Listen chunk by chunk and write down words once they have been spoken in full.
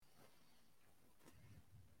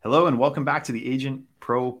Hello and welcome back to the Agent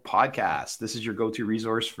Pro podcast. This is your go-to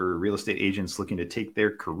resource for real estate agents looking to take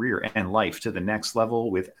their career and life to the next level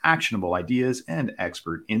with actionable ideas and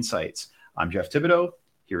expert insights. I'm Jeff Thibodeau,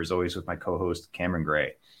 here as always with my co-host Cameron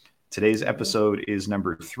Gray. Today's episode is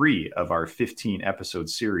number 3 of our 15 episode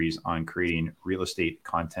series on creating real estate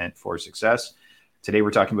content for success. Today we're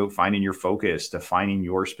talking about finding your focus, defining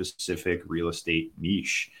your specific real estate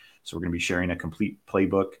niche. So we're going to be sharing a complete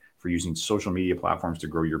playbook for using social media platforms to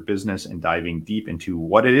grow your business and diving deep into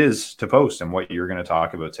what it is to post and what you're going to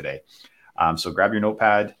talk about today. So grab your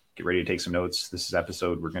notepad, get ready to take some notes. This is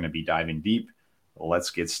episode we're going to be diving deep.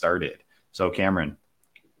 Let's get started. So Cameron,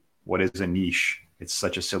 what is a niche? It's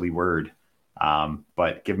such a silly word,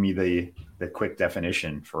 but give me the quick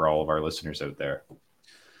definition for all of our listeners out there.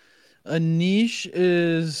 A niche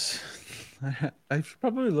is, I should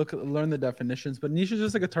probably learn the definitions, but niche is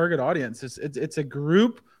just like a target audience. It's a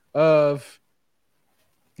grouped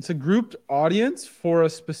audience for a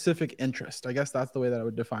specific interest. I guess that's the way that I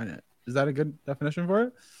would define it. Is that a good definition for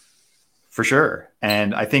it? For sure.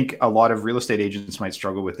 And I think a lot of real estate agents might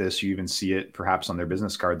struggle with this. You even see it perhaps on their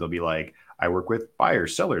business card. They'll be like, I work with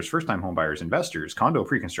buyers, sellers, first-time home buyers, investors, condo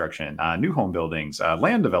pre-construction, new home buildings,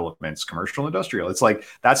 land developments, commercial, industrial. It's like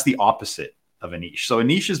that's the opposite of a niche. So a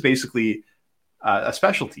niche is basically a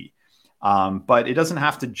specialty. But it doesn't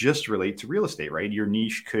have to just relate to real estate, right? Your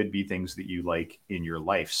niche could be things that you like in your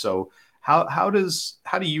life. So how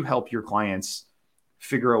do you help your clients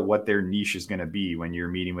figure out what their niche is going to be when you're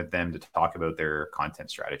meeting with them to talk about their content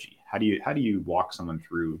strategy? How do you walk someone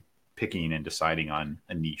through picking and deciding on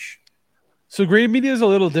a niche? So great media is a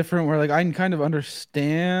little different where like I can kind of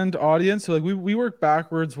understand audience. So like we work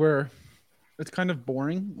backwards where it's kind of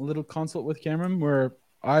boring, a little consult with Cameron where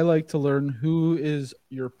I like to learn who is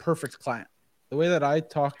your perfect client. The way that I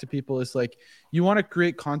talk to people is like, you want to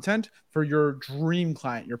create content for your dream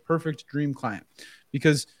client, your perfect dream client,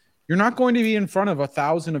 because you're not going to be in front of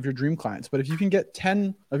 1,000 of your dream clients. But if you can get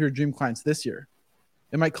 10 of your dream clients this year,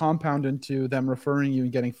 it might compound into them referring you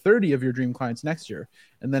and getting 30 of your dream clients next year.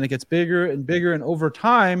 And then it gets bigger and bigger. And over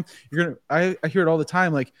time, I hear it all the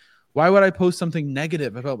time. Like, why would I post something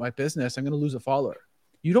negative about my business? I'm going to lose a follower.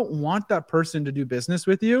 You don't want that person to do business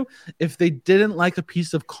with you if they didn't like a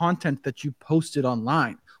piece of content that you posted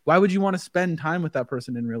online. Why would you want to spend time with that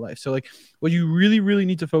person in real life? So like what you really, really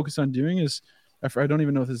need to focus on doing is, I don't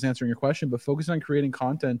even know if this is answering your question, but focus on creating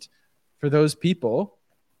content for those people.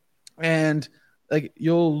 And like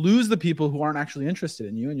you'll lose the people who aren't actually interested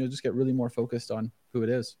in you, and you'll just get really more focused on who it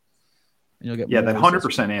is. And you'll get that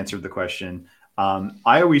 100% answered the question.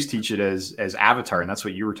 I always teach it as avatar, and that's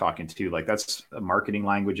what you were talking to. Like that's a marketing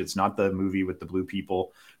language. It's not the movie with the blue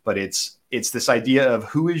people, but it's this idea of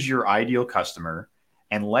who is your ideal customer,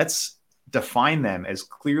 and let's define them as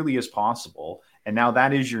clearly as possible. And now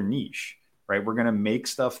that is your niche, right? We're going to make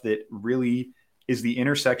stuff that really is the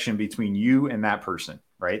intersection between you and that person,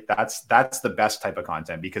 right? That's the best type of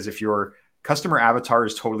content, because if your customer avatar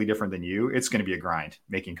is totally different than you, it's going to be a grind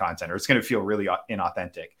making content, or it's going to feel really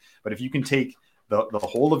inauthentic. But if you can take the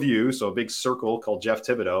whole of you, so a big circle called Jeff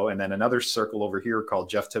Thibodeau, and then another circle over here called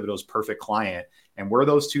Jeff Thibodeau's perfect client, and where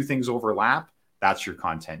those two things overlap, that's your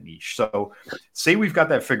content niche. So say we've got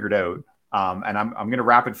that figured out. And I'm going to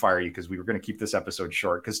rapid fire you because we were going to keep this episode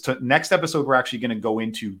short, because next episode, we're actually going to go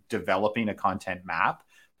into developing a content map.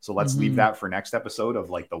 So let's leave that for next episode of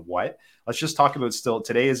like the what. Let's just talk about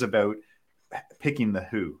today is about picking the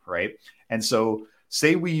who, right? And so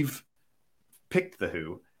say we've picked the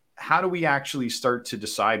who, how do we actually start to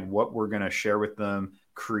decide what we're going to share with them,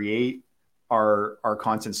 create our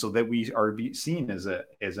content so that we are seen as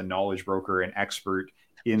a knowledge broker and expert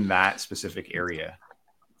in that specific area?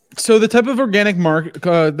 So the type of organic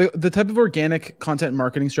the type of organic content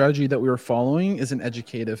marketing strategy that we were following is an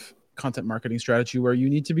educative content marketing strategy where you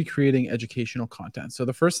need to be creating educational content. So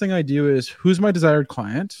the first thing I do is, who's my desired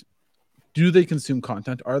client? Do they consume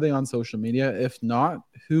content? Are they on social media? If not,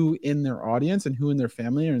 who in their audience and who in their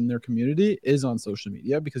family or in their community is on social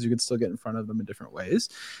media? Because you can still get in front of them in different ways.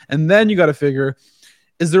 And then you got to figure,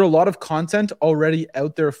 is there a lot of content already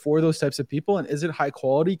out there for those types of people? And is it high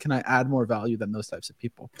quality? Can I add more value than those types of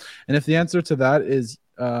people? And if the answer to that is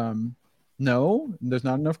no, there's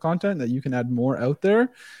not enough content that you can add more out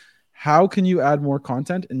there, how can you add more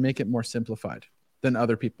content and make it more simplified than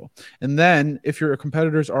other people? And then if your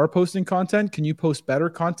competitors are posting content, can you post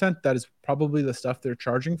better content that is probably the stuff they're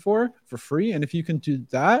charging for free? And if you can do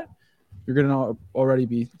that, you're going to already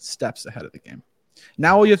be steps ahead of the game.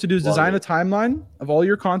 Now all you have to do is design a timeline of all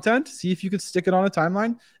your content, see if you could stick it on a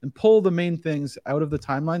timeline, and pull the main things out of the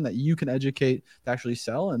timeline that you can educate to actually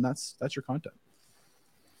sell, and that's your content.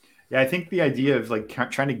 Yeah, I think the idea of like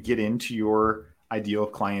trying to get into your ideal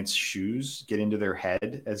client's shoes, get into their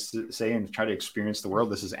head, as to say, and try to experience the world.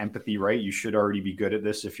 This is empathy, right? You should already be good at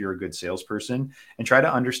this if you're a good salesperson, and try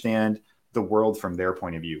to understand the world from their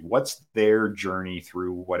point of view. What's their journey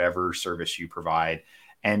through whatever service you provide?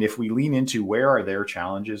 And if we lean into where are their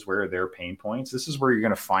challenges, where are their pain points, this is where you're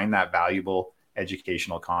going to find that valuable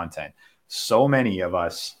educational content. So many of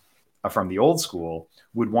us from the old school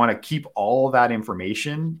would want to keep all that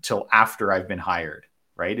information till after I've been hired,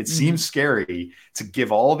 right? It Mm-hmm. seems scary to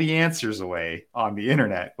give all the answers away on the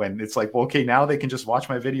internet when it's like, well, okay, now they can just watch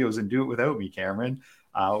my videos and do it without me, Cameron.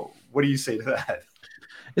 What do you say to that?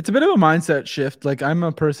 It's a bit of a mindset shift. Like I'm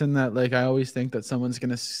a person that like I always think that someone's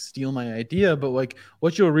gonna steal my idea, but like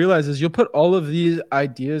what you'll realize is you'll put all of these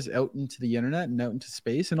ideas out into the internet and out into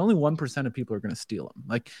space, and only 1% of people are gonna steal them.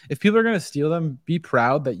 Like if people are gonna steal them, be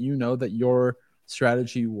proud that you know that your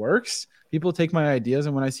strategy works. People take my ideas,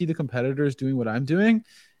 and when I see the competitors doing what I'm doing,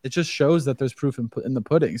 it just shows that there's proof in the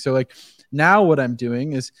pudding. So like now what I'm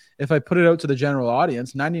doing is if I put it out to the general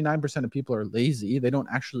audience, 99% of people are lazy. They don't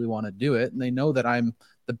actually want to do it, and they know that I'm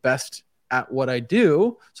the best at what I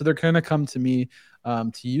do. So they're going to come to me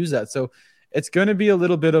to use that. So it's going to be a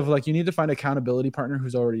little bit of like, you need to find an accountability partner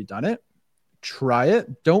who's already done it. Try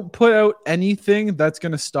it. Don't put out anything that's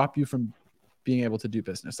going to stop you from being able to do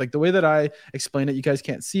business. Like the way that I explain it, you guys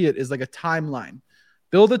can't see it, is like a timeline.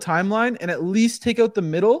 Build a timeline and at least take out the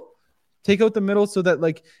middle. Take out the middle so that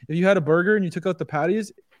like if you had a burger and you took out the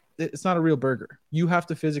patties, it's not a real burger. You have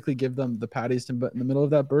to physically give them the patties to put in the middle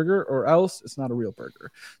of that burger, or else it's not a real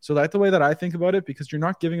burger. So that's the way that I think about it, because you're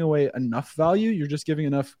not giving away enough value. You're just giving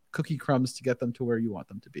enough cookie crumbs to get them to where you want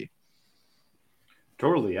them to be.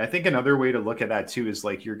 Totally. I think another way to look at that too is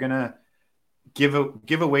like you're gonna give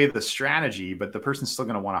away the strategy, but the person's still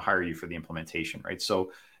going to want to hire you for the implementation, right?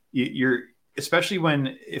 So you're especially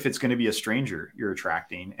when if it's going to be a stranger you're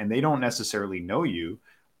attracting and they don't necessarily know you,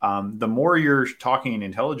 the more you're talking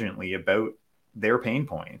intelligently about their pain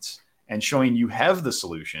points and showing you have the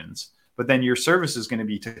solutions, but then your service is going to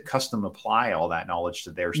be to custom apply all that knowledge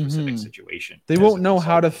to their specific Mm-hmm. situation They as won't a know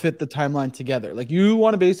how to consultant. fit the timeline together. Like you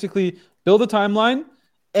want to basically build a timeline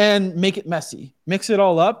and make it messy, mix it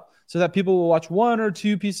all up so that people will watch one or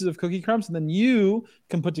two pieces of cookie crumbs, and then you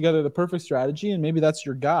can put together the perfect strategy. And maybe that's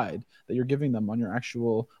your guide that you're giving them on your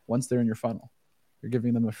actual, once they're in your funnel, you're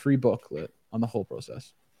giving them a free booklet on the whole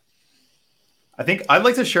process. I think I'd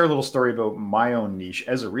like to share a little story about my own niche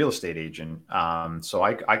as a real estate agent. So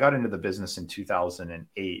I got into the business in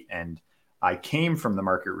 2008, and I came from the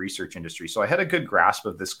market research industry. So I had a good grasp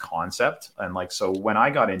of this concept. And like, so when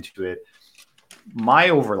I got into it, my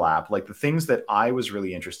overlap, like the things that I was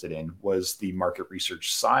really interested in was the market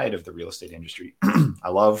research side of the real estate industry. I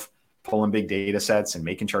love pulling big data sets and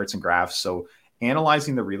making charts and graphs. So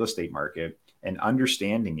analyzing the real estate market and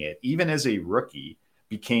understanding it, even as a rookie,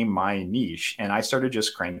 became my niche. And I started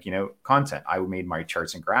just cranking out content. I made my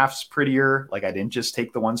charts and graphs prettier. Like I didn't just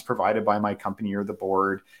take the ones provided by my company or the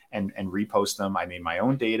board and repost them. I made my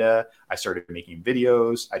own data. I started making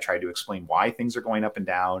videos. I tried to explain why things are going up and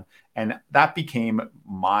down. And that became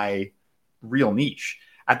my real niche.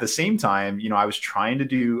 At the same time, I was trying to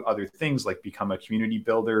do other things like become a community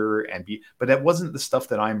builder but that wasn't the stuff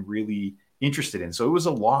that I'm really interested in. So it was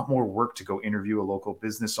a lot more work to go interview a local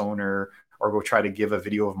business owner or go try to give a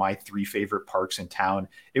video of my 3 favorite parks in town.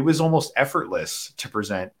 It was almost effortless to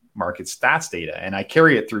present market stats data. And I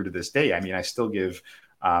carry it through to this day. I mean, I still give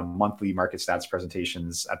monthly market stats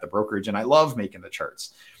presentations at the brokerage, and I love making the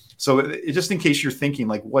charts. So just in case you're thinking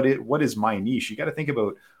like, what is my niche? You got to think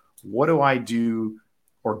about, what do I do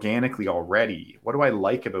organically already? What do I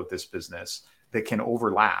like about this business that can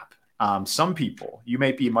overlap? Some people, you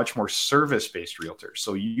might be much more service-based realtor.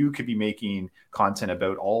 So you could be making content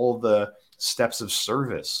about all the steps of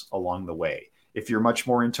service along the way. If you're much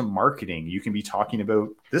more into marketing, you can be talking about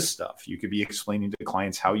this stuff. You could be explaining to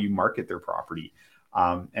clients how you market their property.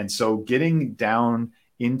 And so getting down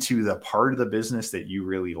into the part of the business that you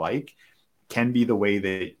really like can be the way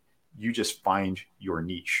that you just find your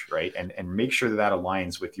niche, right? And make sure that that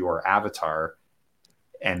aligns with your avatar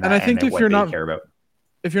and And I that think and what they care about.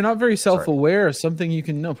 if you're not very Sorry. self-aware, something you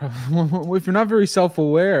can know. If you're not very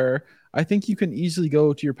self-aware, I think you can easily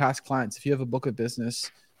go to your past clients. If you have a book of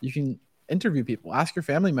business, you can interview people, ask your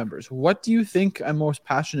family members, what do you think I'm most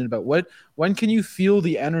passionate about? When can you feel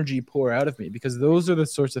the energy pour out of me? Because those are the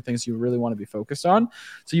sorts of things you really want to be focused on.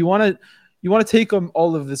 So you want to take them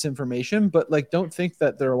all of this information, but like don't think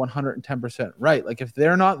that they're 110% right. Like if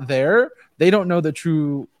they're not there, they don't know the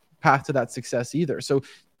true path to that success either. So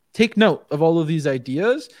take note of all of these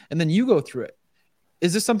ideas and then you go through it.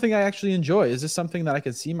 is this something I actually enjoy? Is this something that I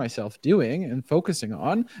could see myself doing and focusing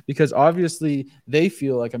on? Because obviously they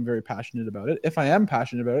feel like I'm very passionate about it. If I am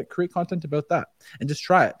passionate about it, create content about that and just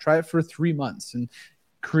try it. Try it for 3 months and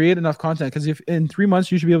create enough content. Because if in 3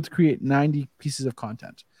 months, you should be able to create 90 pieces of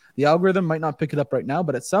content. The algorithm might not pick it up right now,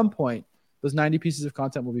 but at some point, those 90 pieces of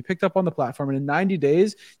content will be picked up on the platform. And in 90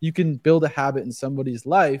 days, you can build a habit in somebody's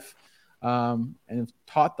life and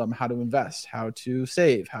taught them how to invest, how to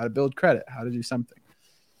save, how to build credit, how to do something.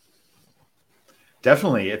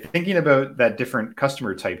 Definitely. Thinking about that different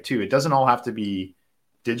customer type too, it doesn't all have to be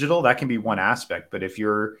digital. That can be one aspect. But if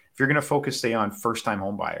you're going to focus, say, on first time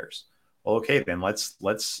home buyers, well, okay, then let's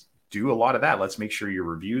do a lot of that. Let's make sure your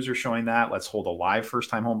reviews are showing that. Let's hold a live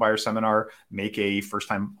first time home buyer seminar, make a first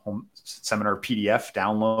time home seminar PDF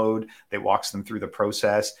download that walks them through the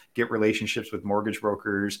process, get relationships with mortgage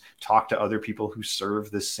brokers, talk to other people who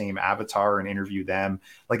serve this same avatar and interview them.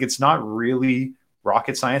 Like, it's not really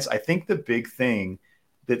rocket science. I think the big thing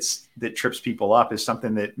that trips people up is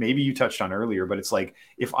something that maybe you touched on earlier, but it's like,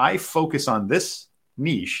 if I focus on this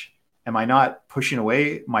niche, am I not pushing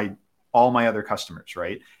away all my other customers,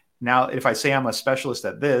 right? Now, if I say I'm a specialist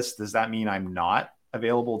at this, does that mean I'm not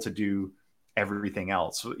available to do everything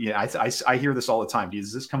else? Yeah, I hear this all the time.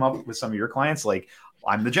 Does this come up with some of your clients? Like,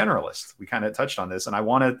 I'm the generalist. We kind of touched on this, and I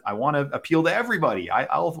want to appeal to everybody.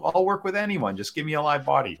 I'll work with anyone. Just give me a live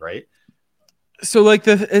body, right? So like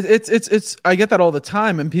it's I get that all the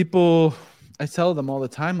time, and people, I tell them all the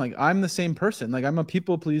time, like, I'm the same person. Like, I'm a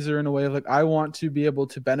people pleaser in a way of like, I want to be able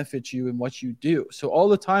to benefit you in what you do. So all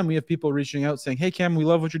the time we have people reaching out saying, hey Cam, we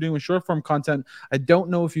love what you're doing with short form content. I don't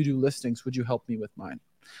know if you do listings. Would you help me with mine?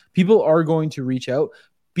 People are going to reach out.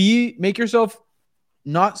 Make yourself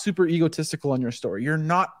not super egotistical on your story. You're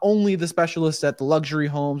not only the specialist at the luxury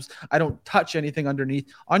homes. I don't touch anything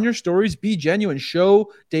underneath. On your stories, be genuine.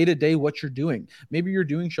 Show day to day what you're doing. Maybe you're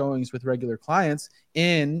doing showings with regular clients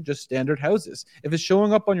in just standard houses. If it's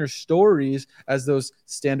showing up on your stories as those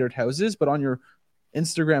standard houses, but on your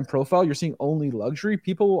Instagram profile, you're seeing only luxury,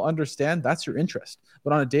 people will understand that's your interest.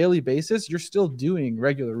 But on a daily basis, you're still doing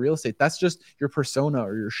regular real estate. That's just your persona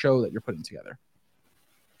or your show that you're putting together.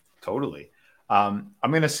 Totally. I'm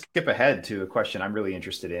going to skip ahead to a question I'm really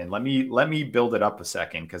interested in. Let me build it up a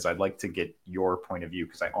second, because I'd like to get your point of view,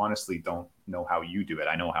 because I honestly don't know how you do it.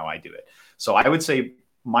 I know how I do it. So I would say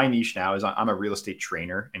my niche now is I'm a real estate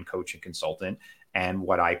trainer and coach and consultant. And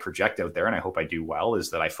what I project out there, and I hope I do well,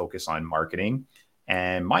 is that I focus on marketing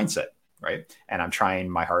and mindset, right? And I'm trying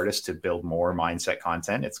my hardest to build more mindset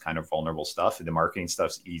content. It's kind of vulnerable stuff. The marketing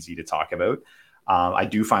stuff's easy to talk about. I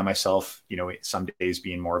do find myself, some days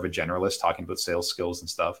being more of a generalist, talking about sales skills and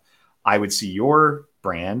stuff. I would see your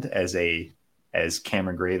brand as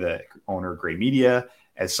Cameron Gray, the owner of Gray Media,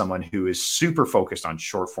 as someone who is super focused on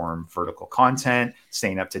short form vertical content,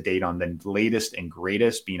 staying up to date on the latest and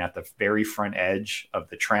greatest, being at the very front edge of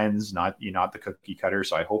the trends, not the cookie cutter.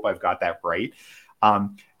 So I hope I've got that right.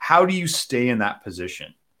 How do you stay in that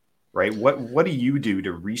position? Right? What do you do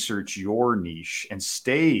to research your niche and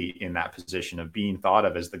stay in that position of being thought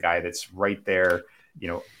of as the guy that's right there,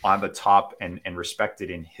 on the top and respected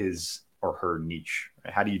in his or her niche?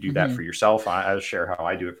 How do you do that for yourself? I'll share how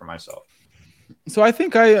I do it for myself. So I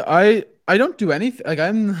think I don't do anything. Like,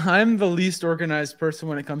 I'm the least organized person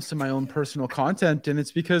when it comes to my own personal content, and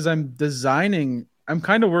it's because I'm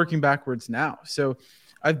kind of working backwards now. So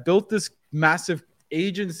I've built this massive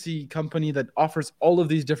agency company that offers all of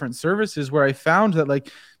these different services, where I found that like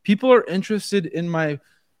people are interested in my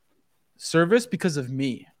service because of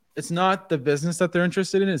me. It's not the business that they're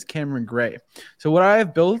interested in, it's Cameron Gray. So what I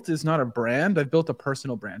have built is not a brand. I've built a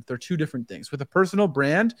personal brand. They're two different things. With a personal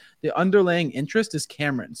brand, the underlying interest is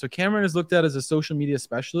Cameron. So Cameron is looked at as a social media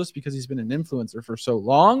specialist because he's been an influencer for so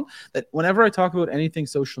long that whenever I talk about anything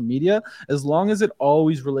social media, as long as it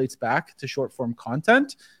always relates back to short form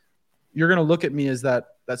content, you're going to look at me as that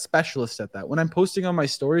specialist at that. When I'm posting on my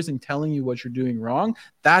stories and telling you what you're doing wrong,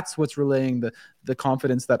 that's what's relaying the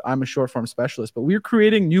confidence that I'm a short form specialist. But we're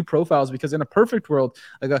creating new profiles because in a perfect world,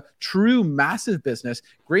 like a true massive business,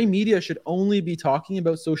 Gray Media should only be talking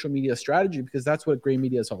about social media strategy because that's what Gray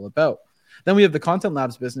Media is all about. Then we have the Content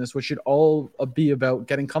Labs business, which should all be about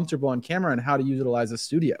getting comfortable on camera and how to utilize a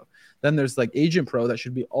studio. Then there's like Agent Pro that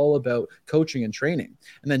should be all about coaching and training.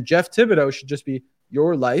 And then Jeff Thibodeau should just be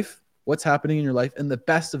your life, what's happening in your life, and the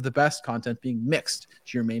best of the best content being mixed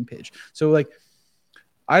to your main page. So like,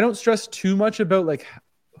 I don't stress too much about like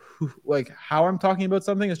how I'm talking about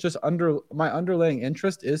something. It's just my underlying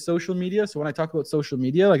interest is social media. So when I talk about social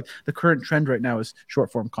media, like the current trend right now is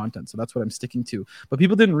short form content. So that's what I'm sticking to. But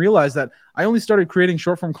people didn't realize that I only started creating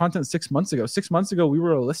short form content 6 months ago. 6 months ago, we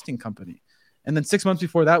were a listing company. And then 6 months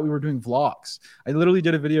before that, we were doing vlogs. I literally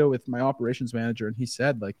did a video with my operations manager, and he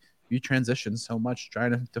said, like, you transition so much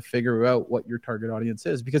trying to figure out what your target audience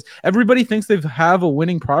is, because everybody thinks they have a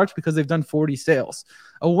winning product because they've done 40 sales.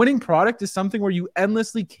 A winning product is something where you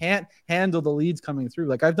endlessly can't handle the leads coming through.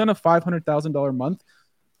 Like, I've done a $500,000 a month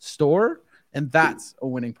store, and that's a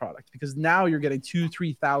winning product, because now you're getting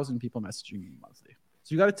 2,000-3,000 people messaging you monthly.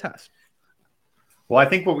 So you got to test. Well, I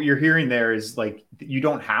think what you're hearing there is, like, you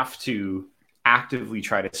don't have to actively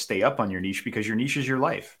try to stay up on your niche, because your niche is your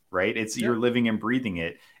life, right? It's you're living and breathing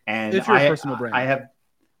it. And if you're a personal brand, I have,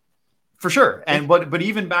 for sure. And but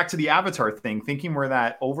even back to the avatar thing, thinking where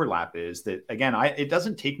that overlap is, that again, it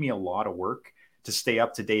doesn't take me a lot of work to stay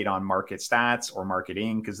up to date on market stats or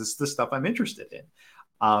marketing, because this is the stuff I'm interested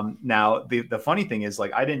in. Now, the funny thing is,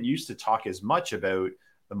 like, I didn't used to talk as much about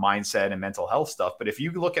the mindset and mental health stuff, but if you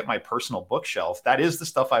look at my personal bookshelf, that is the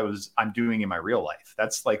stuff I'm doing in my real life.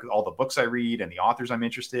 That's like all the books I read and the authors I'm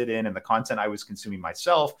interested in and the content I was consuming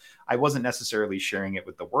myself. I wasn't necessarily sharing it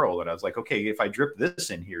with the world. And I was like, okay, if I drip this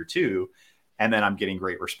in here too, and then I'm getting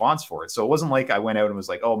great response for it. So it wasn't like I went out and was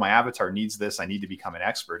like, oh, my avatar needs this, I need to become an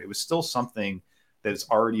expert. It was still something that is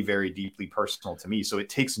already very deeply personal to me. So it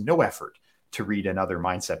takes no effort to read another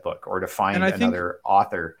mindset book or to find another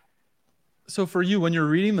author. So for you, when you're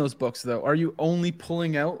reading those books, though, are you only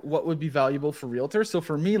pulling out what would be valuable for realtors? So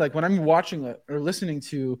for me, like when I'm watching or listening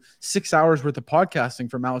to 6 hours worth of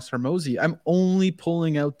podcasting from Alex Hormozi, I'm only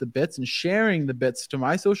pulling out the bits and sharing the bits to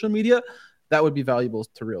my social media that would be valuable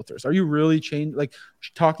to realtors. Are you really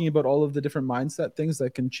talking about all of the different mindset things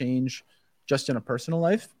that can change just in a personal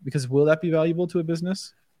life? Because will that be valuable to a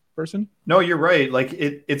business person? No, you're right. Like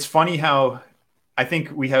it's funny how I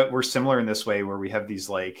think we're similar in this way, where we have these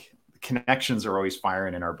like connections are always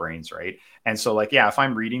firing in our brains, right? And so, like, yeah, if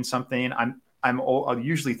I'm reading something, I'm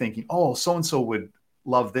usually thinking, oh, so and so would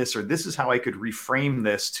love this, or this is how I could reframe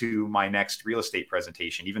this to my next real estate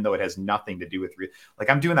presentation, even though it has nothing to do with like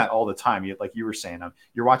I'm doing that all the time. Like you were saying,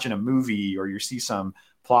 you're watching a movie or you see some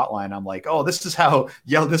plot line. I'm like, oh, this is how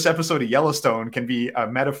this episode of Yellowstone can be a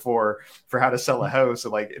metaphor for how to sell a house. So,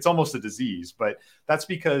 like, it's almost a disease, but that's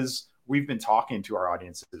because we've been talking to our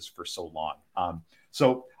audiences for so long.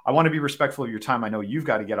 So I want to be respectful of your time. I know you've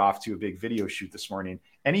got to get off to a big video shoot this morning.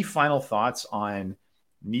 Any final thoughts on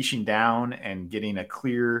niching down and getting a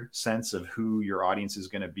clear sense of who your audience is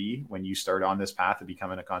going to be when you start on this path of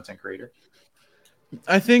becoming a content creator?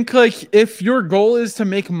 I think, like, if your goal is to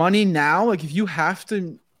make money now, like if you have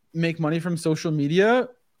to make money from social media,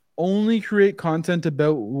 only create content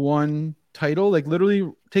about one title. Like literally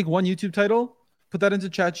take one YouTube title, put that into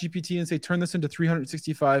ChatGPT and say, turn this into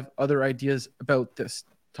 365 other ideas about this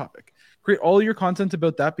topic. Create all your content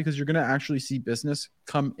about that, because you're going to actually see business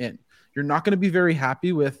come in. You're not going to be very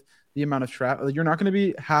happy with the amount of traffic. You're not going to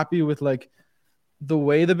be happy with like the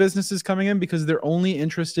way the business is coming in, because they're only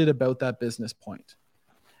interested about that business point.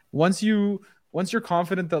 Once you're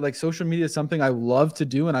confident that like social media is something I love to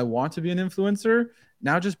do and I want to be an influencer,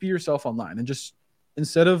 now just be yourself online, and just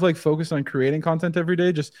instead of like focus on creating content every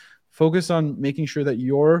day, just focus on making sure that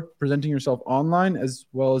you're presenting yourself online as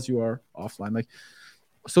well as you are offline. Like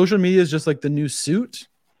social media is just like the new suit.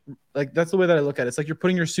 Like that's the way that I look at it. It's like you're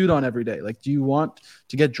putting your suit on every day. Like, do you want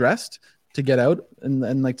to get dressed to get out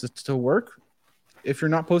and like to work? If you're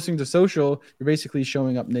not posting to social, you're basically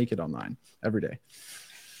showing up naked online every day.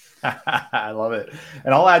 I love it.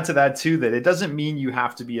 And I'll add to that too, that it doesn't mean you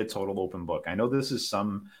have to be a total open book. I know this is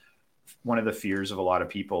one of the fears of a lot of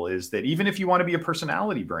people, is that even if you want to be a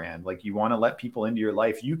personality brand, like you want to let people into your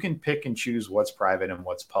life, you can pick and choose what's private and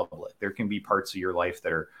what's public. There can be parts of your life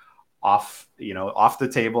that are off the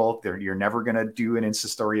table. You're never going to do an Insta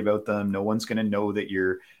story about them. No one's going to know that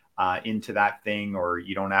you're into that thing, or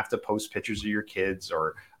you don't have to post pictures of your kids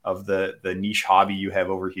or of the niche hobby you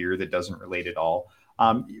have over here that doesn't relate at all.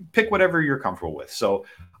 Pick whatever you're comfortable with. So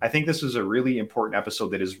I think this is a really important episode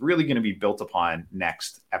that is really going to be built upon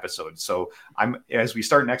next episode. So as we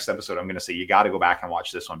start next episode, I'm going to say, you got to go back and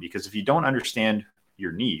watch this one, because if you don't understand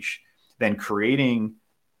your niche, then creating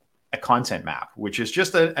a content map, which is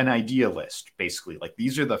just an idea list, basically, like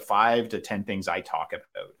these are the 5 to 10 things I talk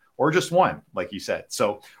about, or just one, like you said.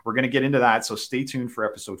 So we're going to get into that. So stay tuned for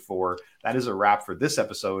episode 4. That is a wrap for this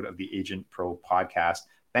episode of the Agent Pro podcast.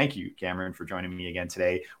 Thank you, Cameron, for joining me again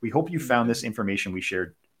today. We hope you found this information we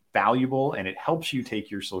shared valuable, and it helps you take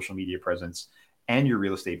your social media presence and your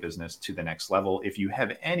real estate business to the next level. If you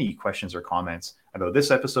have any questions or comments about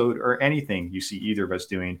this episode or anything you see either of us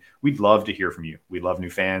doing, we'd love to hear from you. We love new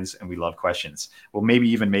fans and we love questions. We'll maybe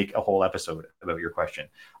even make a whole episode about your question.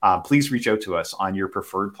 Please reach out to us on your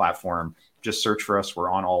preferred platform. Just search for us.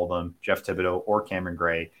 We're on all of them, Jeff Thibodeau or Cameron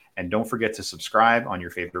Gray, And don't forget to subscribe on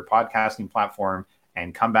your favorite podcasting platform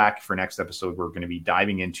and come back for next episode. We're going to be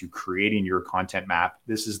diving into creating your content map.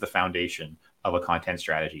 This is the foundation of a content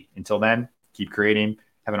strategy. Until then, keep creating.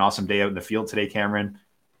 Have an awesome day out in the field today, Cameron.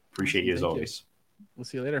 Appreciate you as always. We'll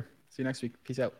see you later. See you next week. Peace out.